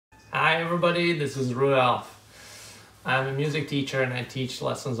Hi everybody, this is Rudolph. I'm a music teacher and I teach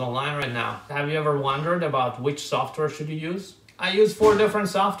lessons online right now. Have you ever wondered about which software should you use? I use 4 different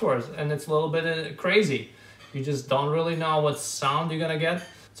softwares and it's a little bit crazy. You just don't really know what sound you're gonna get.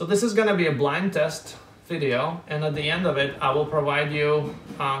 So this is gonna be a blind test video, and at the end of it I will provide you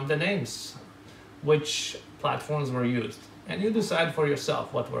the names, which platforms were used, and you decide for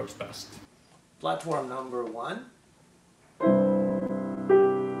yourself what works best. Platform number 1.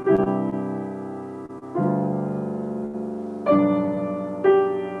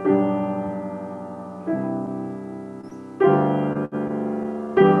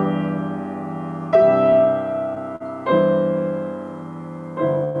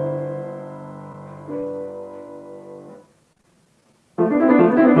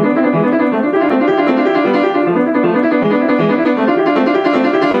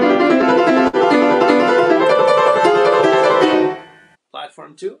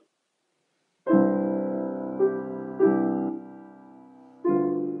 Platform 2.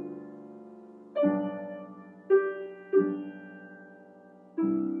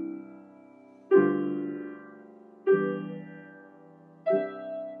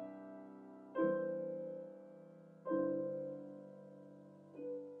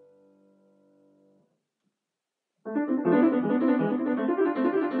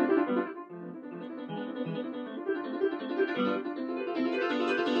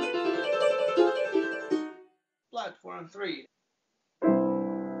 Platform 3.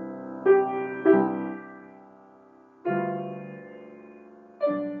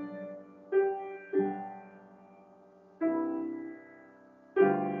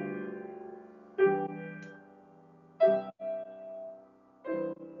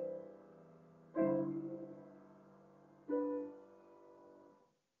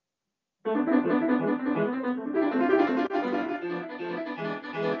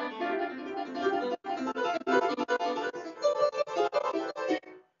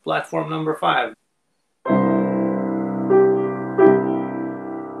 Platform number 5.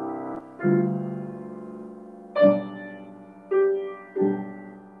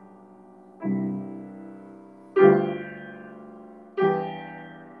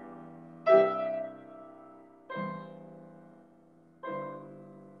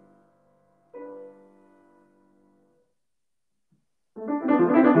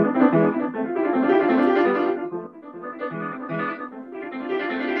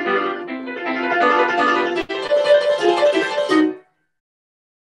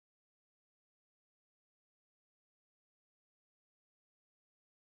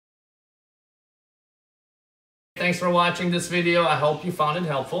 Thanks for watching this video. I hope you found it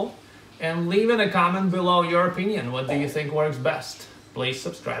helpful. And leave in a comment below your opinion. What do you think works best? Please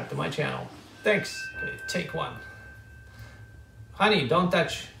subscribe to my channel. Thanks. Okay, take 1. Honey, don't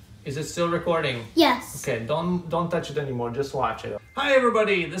touch. Is it still recording? Yes. Okay, don't touch it anymore. Just watch it. Hi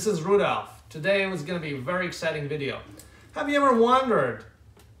everybody, this is Rudolph. Today was going to be a very exciting video. Have you ever wondered?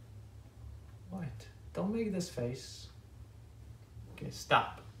 What? Don't make this face. Okay,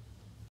 stop.